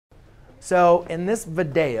So in this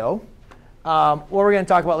video, what we're going to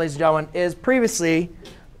talk about, ladies and gentlemen, is previously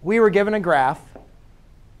we were given a graph.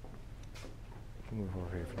 Move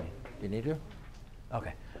over here for me. You need to?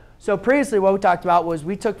 OK. So previously what we talked about was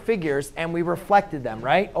we took figures and we reflected them,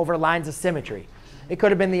 right, over lines of symmetry. It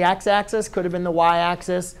could have been the x-axis, could have been the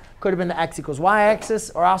y-axis, could have been the x equals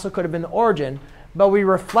y-axis, or also could have been the origin. But we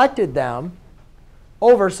reflected them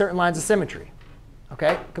over certain lines of symmetry.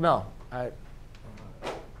 OK, Camilla?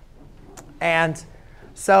 And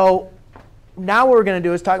so now what we're going to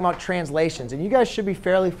do is talk about translations. And you guys should be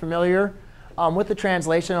fairly familiar with the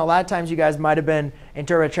translation. A lot of times you guys might have been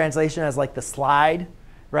interpreting translation as like the slide,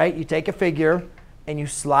 right? You take a figure and you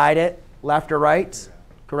slide it left or right,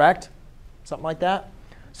 correct? Something like that.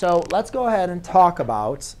 So let's go ahead and talk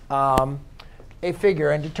about a figure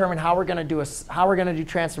and determine how we're going to do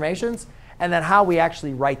transformations, and then how we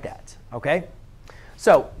actually write that. OK?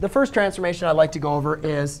 So the first transformation I'd like to go over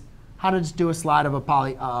is how to just do a slide of a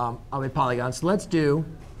polygon. So let's do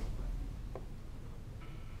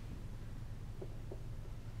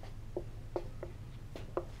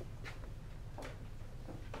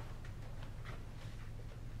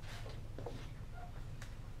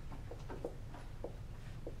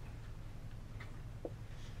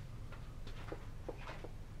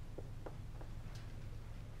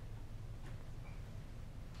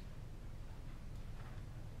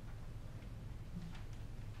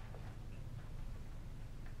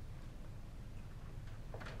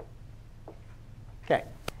OK.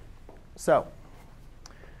 So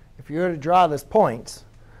if you were to draw this point,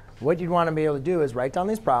 what you'd want to be able to do is write down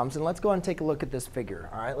these problems. And let's go and take a look at this figure.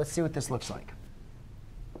 All right, let's see what this looks like.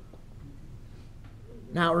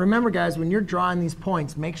 Now, remember, guys, when you're drawing these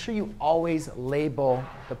points, make sure you always label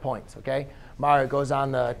the points. OK? Mario goes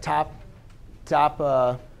on the top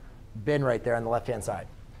bin right there on the left-hand side.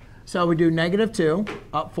 So we do -2,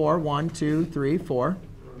 up 4, 1, 2, 3, 4.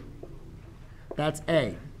 That's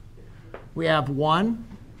A. We have 1,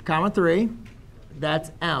 3.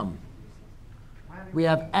 That's M. We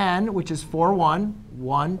have N, which is 4, 1.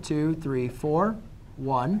 1, 2, 3, 4,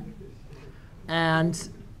 1. And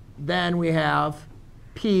then we have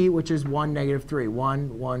P, which is 1, -3.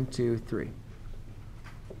 1, 1, 2, 3.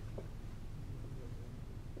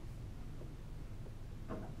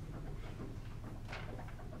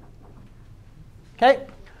 OK,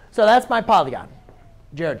 so that's my polygon.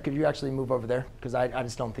 Jared, could you actually move over there? Because I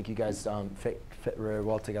just don't think you guys fit very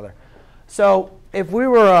well together. So if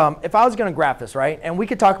I was going to graph this, right, and we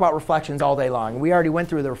could talk about reflections all day long. We already went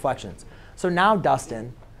through the reflections. So now,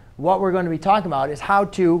 Dustin, what we're going to be talking about is how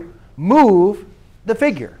to move the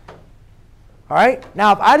figure. All right?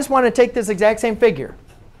 Now, if I just want to take this exact same figure,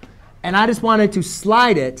 and I just wanted to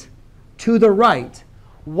slide it to the right,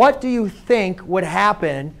 what do you think would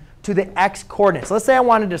happen to the x coordinates? Let's say I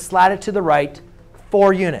wanted to slide it to the right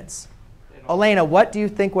 4 units. Elena, what do you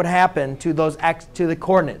think would happen to those to the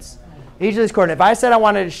coordinates? Each of these coordinates. If I said I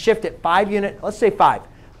wanted to shift it 5 units, let's say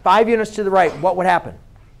 5 units to the right, what would happen?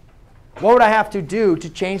 What would I have to do to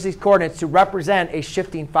change these coordinates to represent a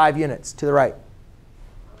shifting 5 units to the right?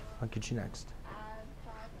 I'll get you next.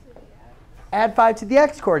 Add 5 to the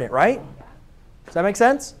x coordinate, right? Does that make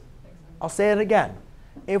sense? I'll say it again.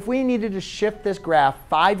 If we needed to shift this graph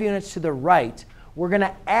 5 units to the right, we're going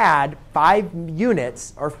to add 5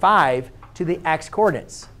 units, or 5, to the x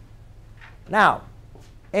coordinates. Now,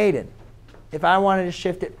 Aiden, if I wanted to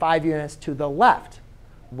shift it 5 units to the left,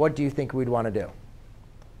 what do you think we'd want to do?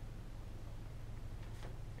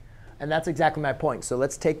 And that's exactly my point. So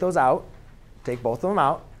let's take those out. Take both of them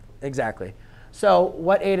out. Exactly. So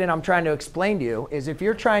what, Aiden, I'm trying to explain to you is if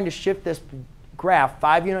you're trying to shift this graph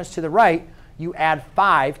 5 units to the right, you add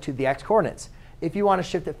 5 to the x coordinates. If you want to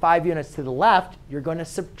shift it 5 units to the left, you're going to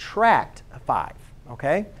subtract 5.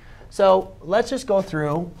 OK? So let's just go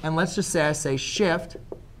through, and let's just say I say shift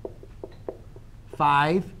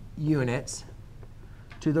 5 units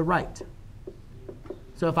to the right.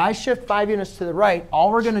 So if I shift 5 units to the right,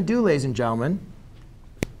 all we're going to do, ladies and gentlemen,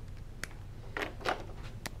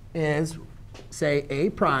 is say A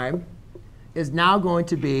prime is now going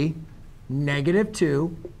to be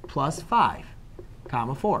 -2 plus 5,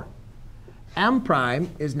 comma 4. M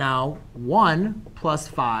prime is now 1 plus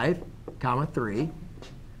 5, comma 3.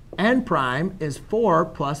 N prime is 4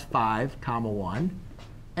 plus 5, comma 1.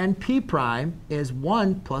 And P prime is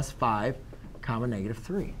 1 plus 5, comma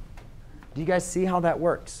 -3. Do you guys see how that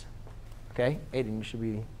works? OK, Aiden, you should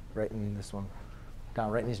be writing this one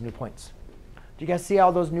down, writing these new points. Do you guys see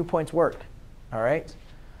how those new points work? All right.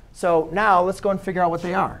 So now let's go and figure out what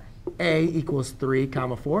they are. A equals 3,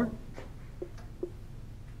 comma 4.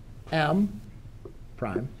 M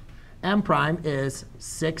prime M prime is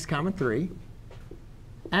 6, comma 3.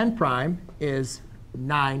 N prime is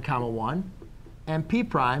 9, comma 1. And P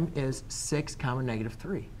prime is 6, comma negative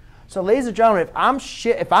 3. So ladies and gentlemen,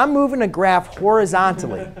 if I'm moving a graph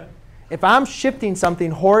horizontally, if I'm shifting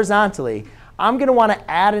something horizontally, I'm going to want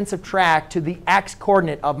to add and subtract to the x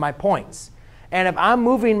coordinate of my points. And if I'm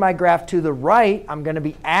moving my graph to the right, I'm going to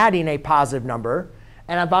be adding a positive number.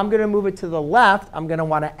 And if I'm going to move it to the left, I'm going to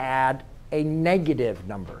want to add a negative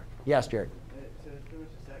number. Yes, Jared? So it's pretty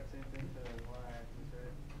much the exact same thing for the y-axis,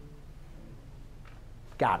 right?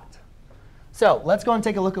 Got it. So let's go and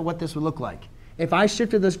take a look at what this would look like. If I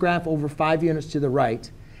shifted this graph over 5 units to the right,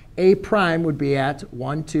 A prime would be at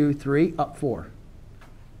 1, 2, 3, up 4.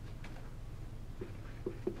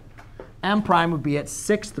 M prime would be at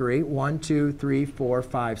 6, 3, 1, 2, 3, 4,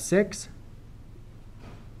 5, 6.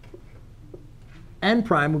 N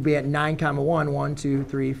prime would be at 9, comma 1, 1, 2,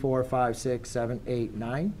 3, 4, 5, 6, 7, 8,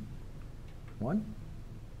 9, 1.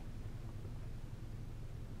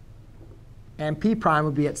 And P prime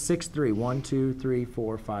would be at 6, 3, 1, 2, 3,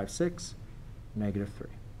 4, 5, 6, negative 3.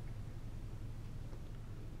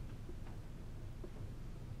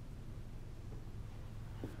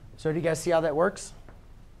 So do you guys see how that works?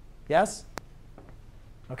 Yes?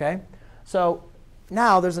 OK. So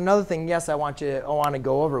now there's another thing, yes, I want to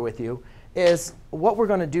go over with you, is what we're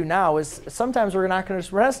going to do now is sometimes we're not going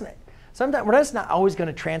to we're just not always going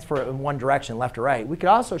to transfer it in one direction, left or right. We could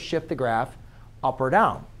also shift the graph up or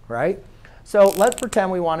down, right? So let's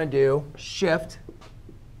pretend we want to do shift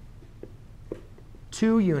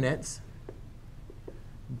 2 units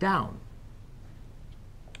down.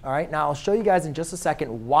 All right, now I'll show you guys in just a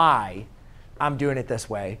second why I'm doing it this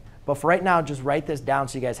way. But for right now, just write this down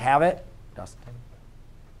so you guys have it. Dustin.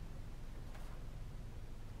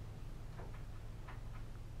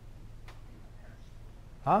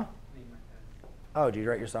 Huh? Oh, did you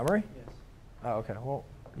write your summary? Yes. Oh, OK. Well,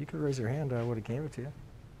 you could raise your hand. I would have gave it to you.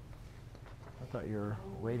 I thought you were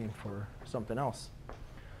waiting for something else.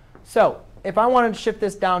 So if I wanted to shift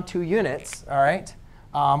this down 2 units, all right,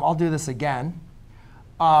 I'll do this again.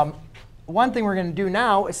 One thing we're going to do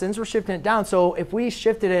now is since we're shifting it down, so if we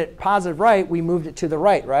shifted it positive right, we moved it to the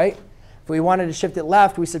right, right? If we wanted to shift it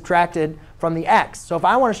left, we subtracted from the x. So if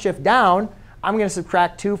I want to shift down, I'm going to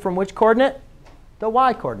subtract 2 from which coordinate? The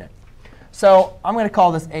y coordinate. So I'm going to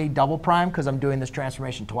call this a double prime because I'm doing this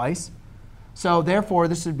transformation twice. So therefore,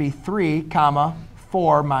 this would be 3, comma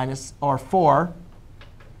 4 minus, or 4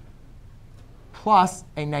 plus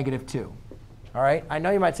a negative 2. All right? I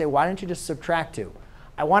know you might say, why didn't you just subtract 2?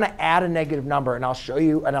 I want to add a negative number, and I'll show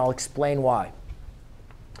you, and I'll explain why.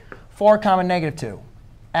 4, comma negative 2.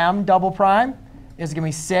 M double prime is going to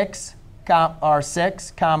be 6,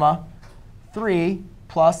 comma 3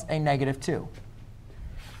 plus a negative 2.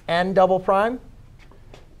 N double prime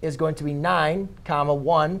is going to be 9, comma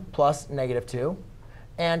 1 plus negative 2.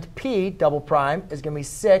 And P double prime is going to be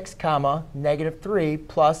 6, comma negative 3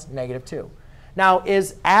 plus negative 2. Now,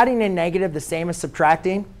 is adding a negative the same as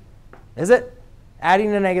subtracting? Is it?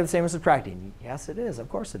 Adding a negative the same as subtracting? Yes, it is. Of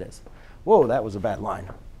course it is. Whoa, that was a bad line.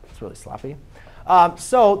 It's really sloppy.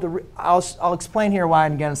 I'll explain here why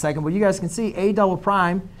again in a second. But you guys can see A double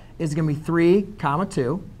prime is going to be 3, comma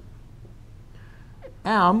 2.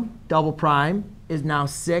 M double prime is now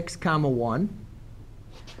 6, comma 1.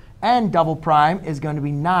 N double prime is going to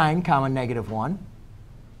be 9, comma negative 1.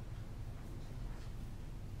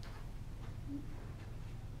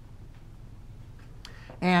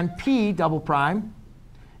 And P double prime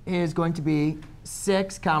is going to be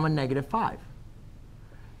 6, comma negative 5.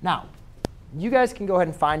 Now, you guys can go ahead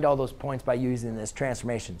and find all those points by using this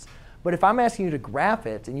transformations. But if I'm asking you to graph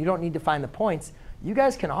it and you don't need to find the points, you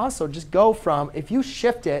guys can also just go from, if you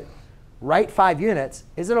shift it right 5 units,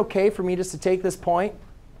 is it OK for me just to take this point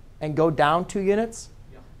and go down 2 units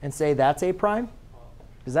and say that's A prime?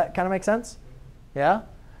 Does that kind of make sense? Yeah?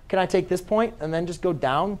 Can I take this point and then just go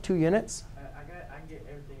down 2 units? I can get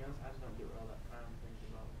everything else. I just don't get all that prime things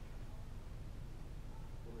about.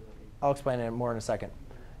 I'll explain it more in a second.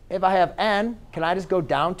 If I have N, can I just go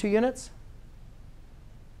down 2 units?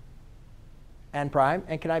 N prime.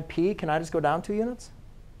 And can I P? Can I just go down 2 units?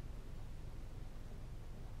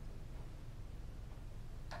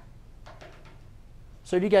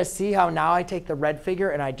 So do you guys see how now I take the red figure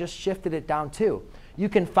and I just shifted it down 2? You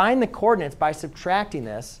can find the coordinates by subtracting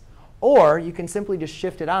this, or you can simply just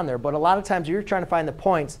shift it on there. But a lot of times when you're trying to find the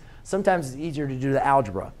points, sometimes it's easier to do the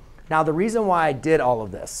algebra. Now the reason why I did all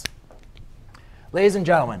of this, ladies and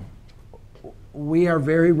gentlemen, we are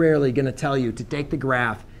very rarely going to tell you to take the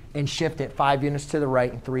graph and shift it 5 units to the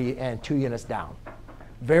right and 2 units down.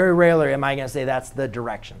 Very rarely am I going to say that's the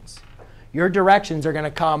directions. your directions are going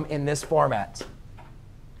to come in this format.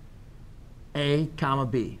 A comma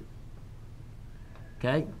B.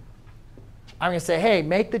 Okay? I'm going to say, hey,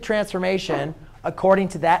 make the transformation according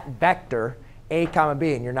to that vector, A comma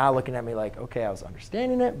B. And you're now looking at me like, OK, I was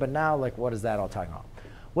understanding it. But now, like, what is that all talking about?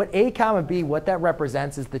 What A comma B, what that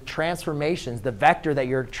represents is the transformations, the vector that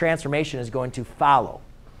your transformation is going to follow.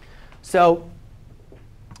 So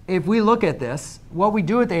if we look at this, what we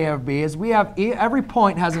do with A or B is we have every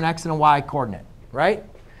point has an x and a y coordinate, right?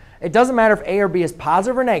 It doesn't matter if A or B is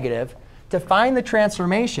positive or negative. To find the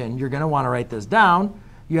transformation, you're going to want to write this down.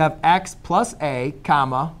 You have x plus A,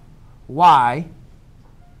 comma, y,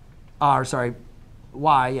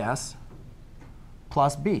 yes,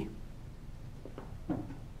 plus B.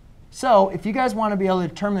 So if you guys want to be able to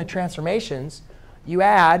determine the transformations, you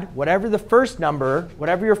add whatever the first number,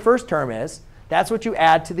 whatever your first term is, that's what you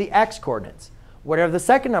add to the x coordinates. Whatever the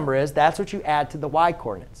second number is, that's what you add to the y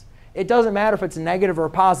coordinates. It doesn't matter if it's a negative or a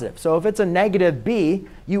positive. So if it's a negative b,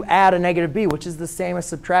 you add a negative b, which is the same as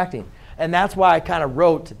subtracting. And that's why I kind of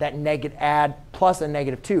wrote that add plus a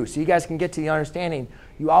negative 2. So you guys can get to the understanding.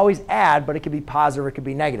 You always add, but it could be positive or it could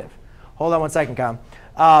be negative. Hold on one second,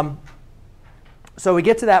 Com. So we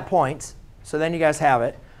get to that point. So then you guys have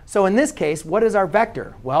it. So in this case, what is our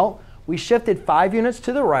vector? Well, we shifted 5 units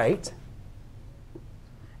to the right.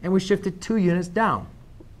 And we shifted 2 units down.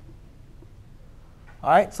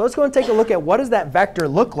 All right, so let's go and take a look at what does that vector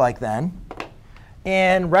look like then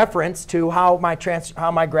in reference to how my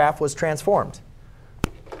graph was transformed.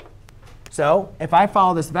 So if I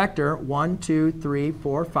follow this vector, 1, 2, 3,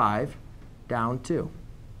 4, 5, down 2.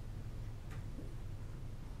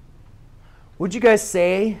 Would you guys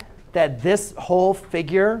say that this whole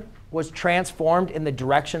figure was transformed in the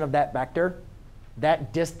direction of that vector,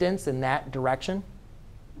 that distance in that direction?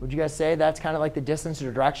 Would you guys say that's kind of like the distance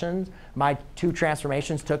or directions my two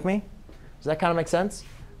transformations took me? Does that kind of make sense?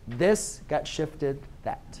 This got shifted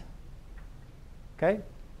that. OK?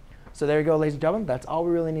 So there you go, ladies and gentlemen. That's all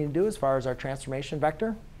we really need to do as far as our transformation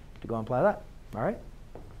vector to go and apply that. All right?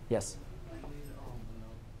 Yes?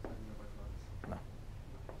 No.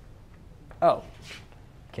 Oh,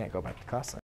 can't go back to class.